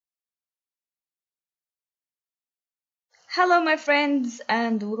Hello my friends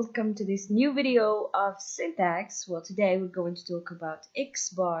and welcome to this new video of syntax. Well, today we're going to talk about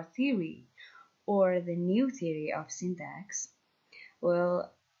X-bar theory or the new theory of syntax. Well,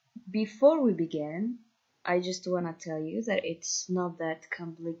 before we begin, I just want to tell you that it's not that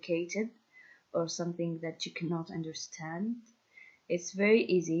complicated or something that you cannot understand. It's very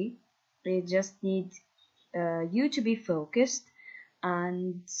easy. It just needs you to be focused,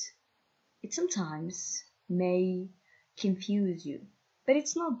 and it sometimes may confuse you, but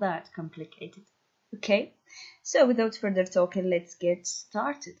it's not that complicated. Okay, so without further talking, let's get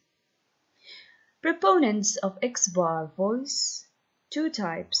started. Proponents of X-bar voice two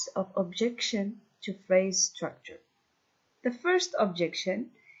types of objection to phrase structure. The first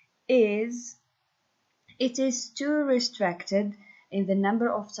objection is it is too restricted in the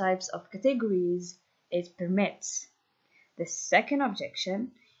number of types of categories it permits. The second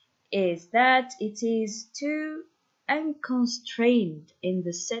objection is that it is too unconstrained in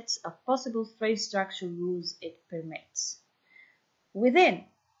the sets of possible phrase structure rules it permits. Within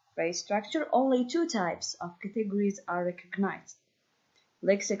phrase structure, only two types of categories are recognized: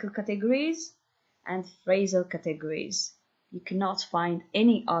 lexical categories and phrasal categories. You cannot find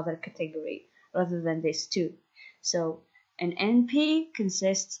any other category rather than these two. So an NP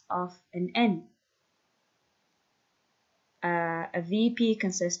consists of an N, a VP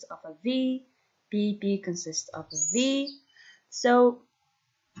consists of a V, PP consists of a V,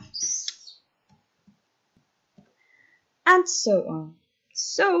 and so on.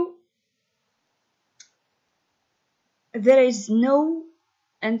 So there is no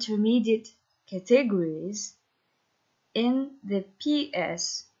intermediate categories in the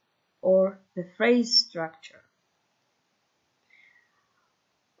PS or the phrase structure.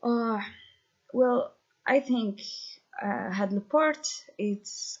 Well, I think had the part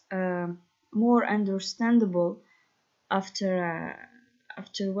it's more understandable after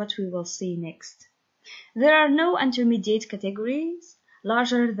what we will see next. There are no intermediate categories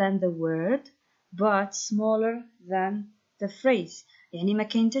larger than the word but smaller than the phrase. يعني ما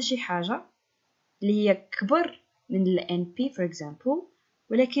كاين حتى شي حاجة اللي هي كبر من ال NP for example،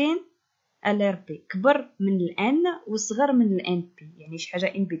 ولكن ال RP كبر من ال N وصغر من ال NP، يعني شي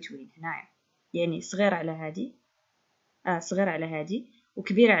حاجة in between هنايا، يعني صغير على هادي صغير على هادي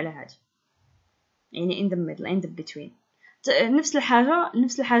وكبير على هادي، يعني in the middle in the between. نفس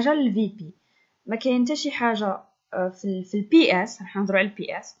الحاجة لل VP. ما كاين حتى شي حاجة في ال PS، راح نهضروا على ال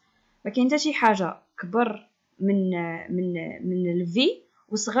PS، ما كاين حتى شي حاجة كبر من ال V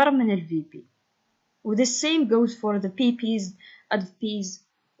وصغر من ال VP. و the same goes for the PPs and Ps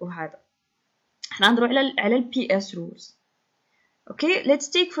وهذا. راح نهضروا على ال PS rules. Okay, let's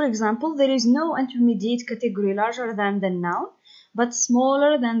take for example, there is no intermediate category larger than the noun but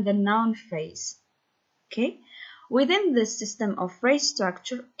smaller than the noun phrase. Okay, within this system of phrase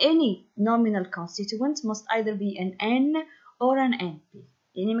structure, any nominal constituent must either be an N or an NP.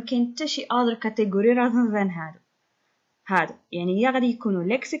 يعني ما كاين حتى شي other category rather than هادو، يعني يا غادي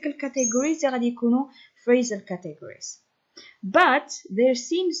يكونوا lexical categories يا غادي يكونوا phrasal categories. But there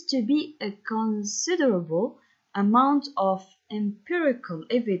seems to be a considerable amount of empirical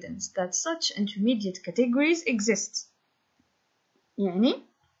evidence that such intermediate categories exist. يعني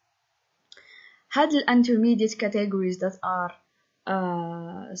هاد ال intermediate categories that are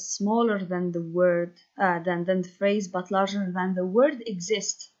smaller than the word than the phrase but larger than the word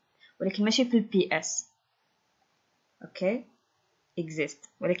exist، ولكن ماشي في ال PS. Okay, exist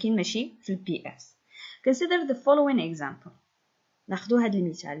ولكن ماشي في ال PS. Consider the following example. ناخدو هاد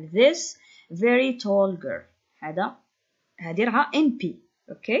المثال. This very tall girl. هادي راه NP.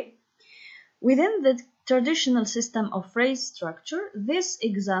 Okay, within the traditional system of phrase structure, this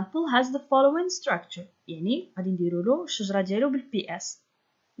example has the following structure. يعني غادي نديرولو الشجرة ديالو بال PS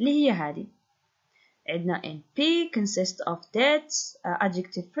اللي هي هادي. عندنا NP consists of that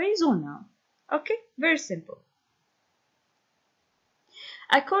adjective phrase or noun. Okay, very simple.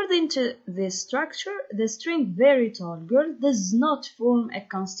 According to this structure, the string very tall girl does not form a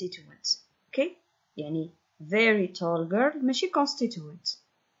constituent. Okay, يعني very tall girl ماشي constituent.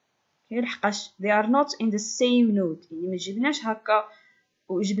 لحقاش they are not in the same node، يعني ما جبناش هكا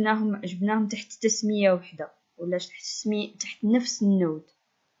وجبناهم تحت تسمية وحدة ولا تحت نفس النود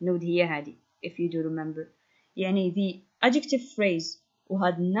هي هذه if you do remember. يعني the adjective phrase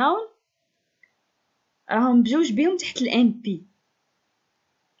وهاد noun راهم بجوج بهم تحت ال NP،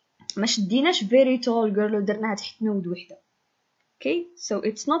 ما شديناش very tall girl ودرناها تحت نود وحدة. Okay, so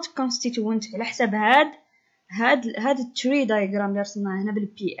it's not constituent على حسب هاد التري diagram اللي رسمناه هنا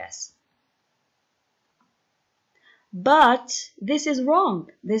بال PS. But this is wrong.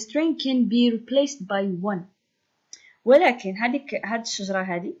 The string can be replaced by one. ولكن هاد الشجرة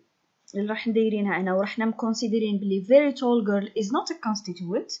هادي اللي راح نديرينها أنا وراح نكونسيدرين بلي very tall girl is not a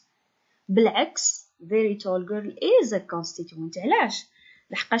constituent. بالعكس very tall girl is a constituent. علاش؟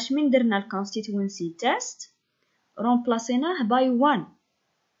 لحقاش من درنا ال constituency test remplacéناه by one.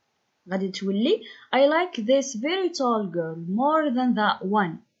 غادي تولي I like this very tall girl more than that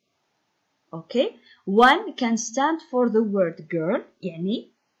one. Okay, one can stand for the word girl.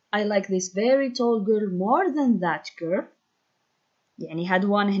 يعني I like this very tall girl more than that girl. يعني هاد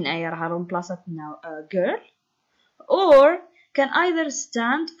one هنايا راها رمبلاصتنا girl. Or can either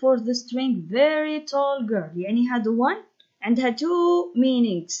stand for the string very tall girl. يعني هاد one عندها two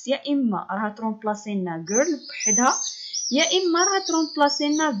meanings. يا إما راها ترمبلاصينا girl بحدها يا إما راها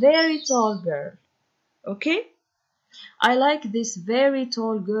ترمبلاصينا very tall girl. Okay, I like this very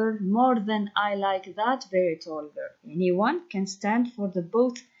tall girl more than I like that very tall girl. يعني one can stand for the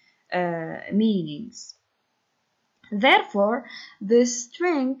both meanings. Therefore, the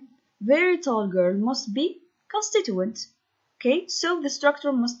string very tall girl must be constituent. Okay, so the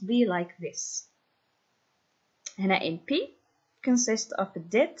structure must be like this. هنا NP consists of a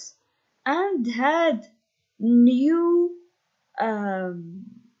did and had new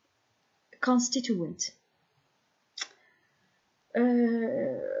constituent.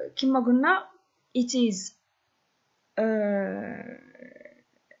 كما قلنا it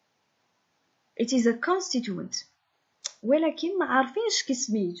is a constituent ولكن ما عارفينش كي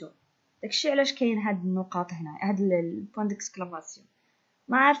سميتو. داكشي علاش كاين هاد النقاط هنا هاد البوان ديكسكلاماسيون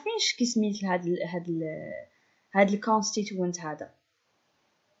ما عارفينش كي سميت هاد الكونستيتوينت هذا.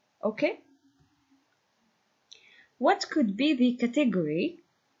 اوكي what could be the category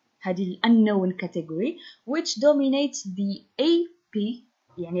هذه ال unknown category which dominates the AP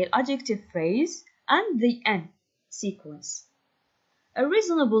يعني adjective phrase and the N sequence. A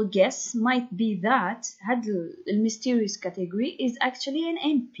reasonable guess might be that هذا mysterious category is actually an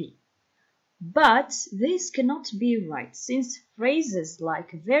NP. But this cannot be right since phrases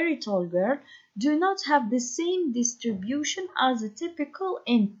like very tall girl do not have the same distribution as a typical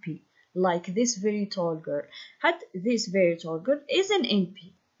NP. Like this very tall girl. This very tall girl is an NP.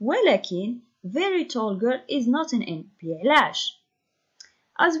 ولكن very tall girl is not an NP. علاش؟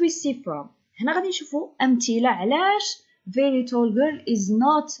 As we see from هنا غادي نشوفوا أمثلة علاش very tall girl is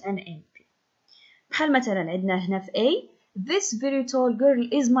not an NP. بحال مثلا عندنا هنا في A this very tall girl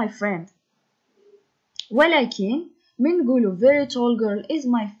is my friend. ولكن من نقولوا very tall girl is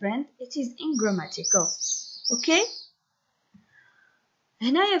my friend it is ungrammatical. Okay?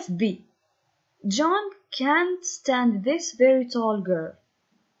 هنايا في B John can't stand this very tall girl.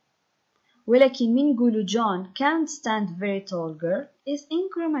 ولكن من نقولوا John can't stand very tall girl is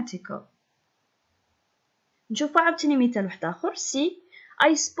ungrammatical. نشوفوا عاوتاني مثال واحد آخر. See,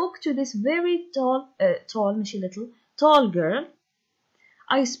 I spoke to this very tall ماشي little tall girl.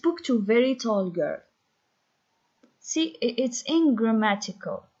 I spoke to very tall girl. See, it's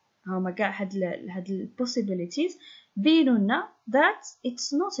ungrammatical. هما كاع هاد ال possibilities بينوا لنا that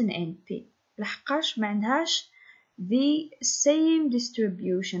it's not an NP. لحقاش ما عندهاش the same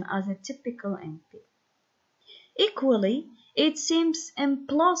distribution as a typical NP. Equally, it seems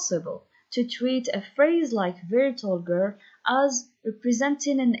implausible to treat a phrase like very tall girl as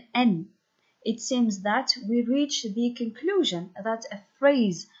representing an N. It seems that we reach the conclusion that a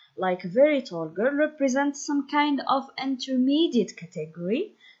phrase like very tall girl represents some kind of intermediate category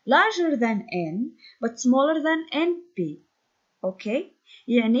larger than N but smaller than NP. Okay?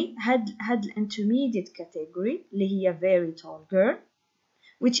 يعني هاد intermediate category اللي هي very tall girl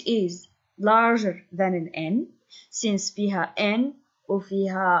which is larger than an N since فيها N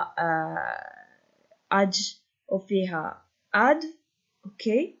وفيها أج وفيها أد.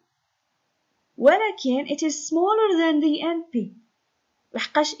 Okay? ولكن it is smaller than the NP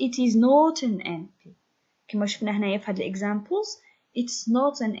لحقاش it is not an NP. كما شفنا هنايا في هاد examples it's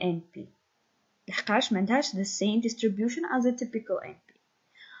not an NP لحقاش ما عندهاش the same distribution as a typical NP.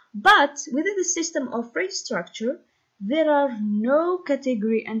 But within the system of phrase structure there are no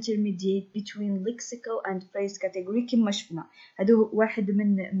category intermediate between lexical and phrase category كما شفنا. هادو واحد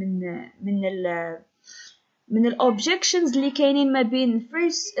من ال objections اللي كاينين ما بين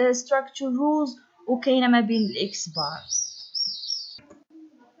phrase structure rules وكاينه ما بين ال X bar.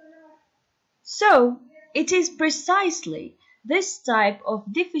 So it is precisely this type of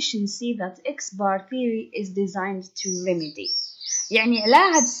deficiency that X bar theory is designed to remedy. يعني على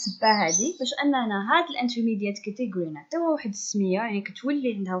هاد السبة هادي باش اننا هاد الانترميديات كاتيجوري نعطيوها واحد السمية يعني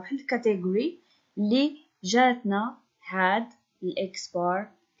كتولي عندها واحد الكاتيجوري اللي جاتنا هاد الإكس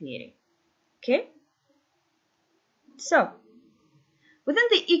بار theory. Okay? So within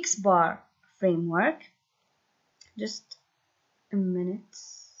the X bar framework just a minute.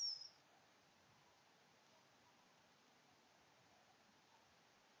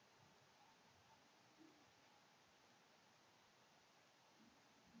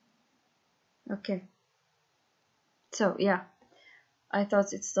 Okay. So yeah, I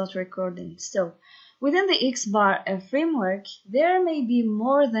thought it's not recording. So within the X bar framework, there may be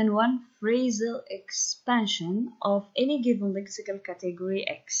more than one phrasal expansion of any given lexical category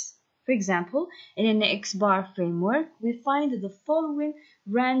X. For example, in an X bar framework, we find the following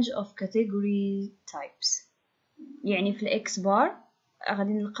range of category types. يعني في الإكس بار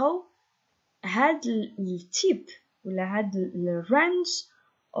غادي نلقاو هاد التيب ولا هاد الرانج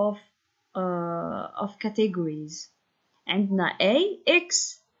of categories. عندنا A,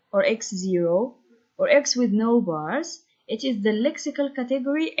 X or X0 or X with no bars. It is the lexical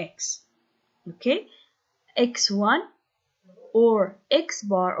category X. Okay, X1 or X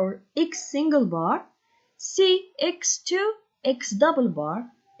bar or X single bar. C, X2, X double bar,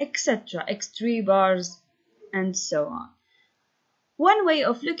 etc. X3 bars and so on. One way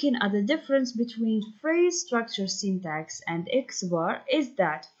of looking at the difference between phrase structure syntax and X bar is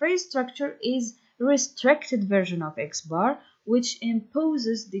that phrase structure is a restricted version of X bar, which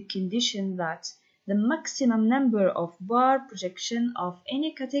imposes the condition that the maximum number of bar projection of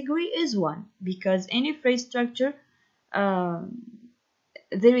any category is 1, because any phrase structure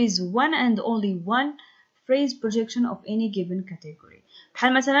there is one and only one phrase projection of any given category.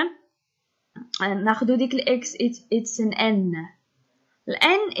 بحال مثلا ناخدو ديك ال X it's an N.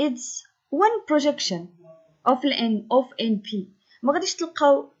 N is one projection of N of NP. ما غاديش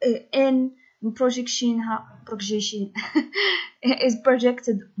تلقاو N projection is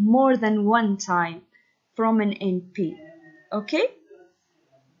projected more than one time from an NP. Okay?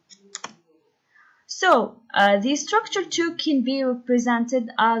 So the structure 2 can be represented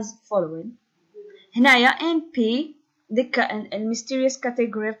as following. هنايا NP ديك mysterious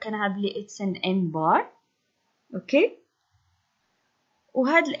category كنها بلي it's an N bar. Okay?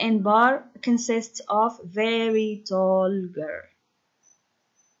 وهاد ال N bar consists of very tall girl.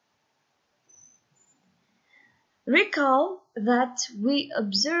 Recall that we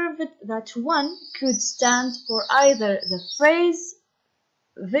observed that one could stand for either the phrase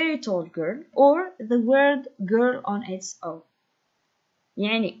very tall girl or the word girl on its own.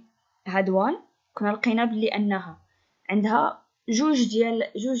 يعني هاد one كنا لقينا بلي أنها عندها جوج ديال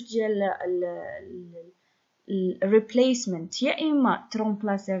replacement، يا إما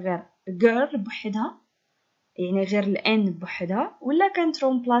ترومبلاسي غير girl بوحدها يعني غير ال N بوحدها، ولا كان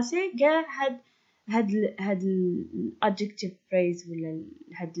ترومبلاسي كاع هاد ال adjective phrase ولا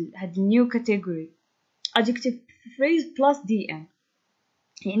هاد new category adjective phrase plus dn،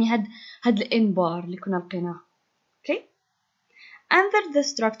 يعني هاد ال N bar اللي كنا لقيناها. Okay. Under the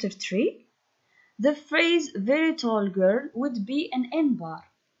structure tree, the phrase very tall girl would be an N bar.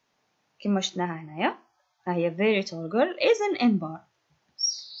 كما شفناها هنايا هي very tall girl is an N bar,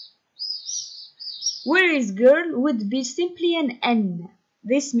 whereas girl would be simply an N.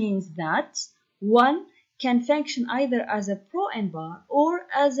 This means that one can function either as a pro N bar or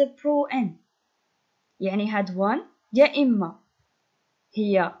as a pro N. يعني هاد one يا إما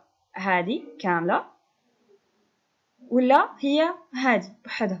هي هادي كاملة ولا هي هادي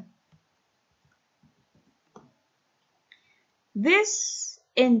بحدها. This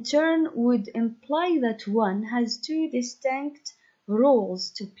in turn would imply that one has two distinct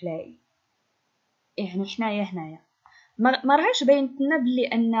roles to play. يعني هنايا ما راهيش باين لنا بلي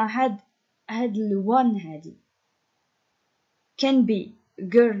ان هاد ال one هادي can be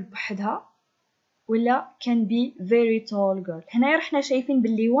girl بحدها ولا can be very tall girl. هنايا رحنا شايفين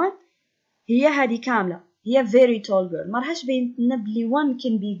بلي one هي هادي كاملة هي very tall girl، ما راهيش باين لنا بلي one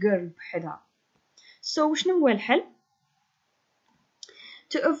can be girl بحدها. So شنو هو الحل؟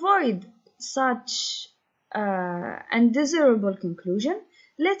 To avoid such undesirable conclusion,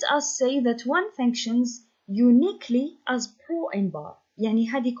 let us say that one functions uniquely as pro N bar. يعني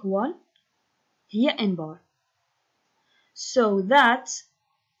هذيك one هي N bar. So that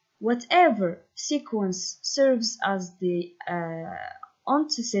whatever sequence serves as the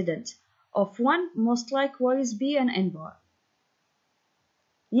antecedent of one must likewise be an N bar.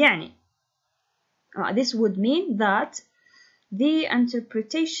 يعني this would mean that the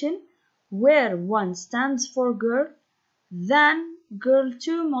interpretation where one stands for girl, then girl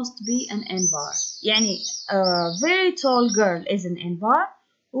 2 must be an N bar. يعني very tall girl is an N bar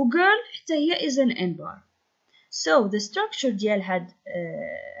و girl حتى هي is an N bar. So the structure ديال هاد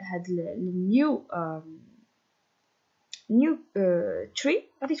new tree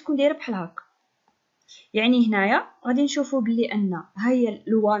غادي تكون دايره بحال هكا. يعني هنايا غادي نشوفوا بلي ان ها هي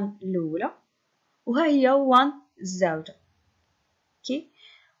ال1 الاولى وها هي 1 الزوجة. كي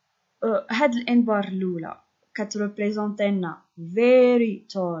هاد الانبار الاولى كتريبريزونتي لنا very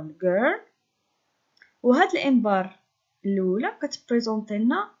tall girl، وهاد الانبار الاولى كتبريزونتي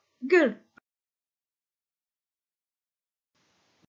لنا girl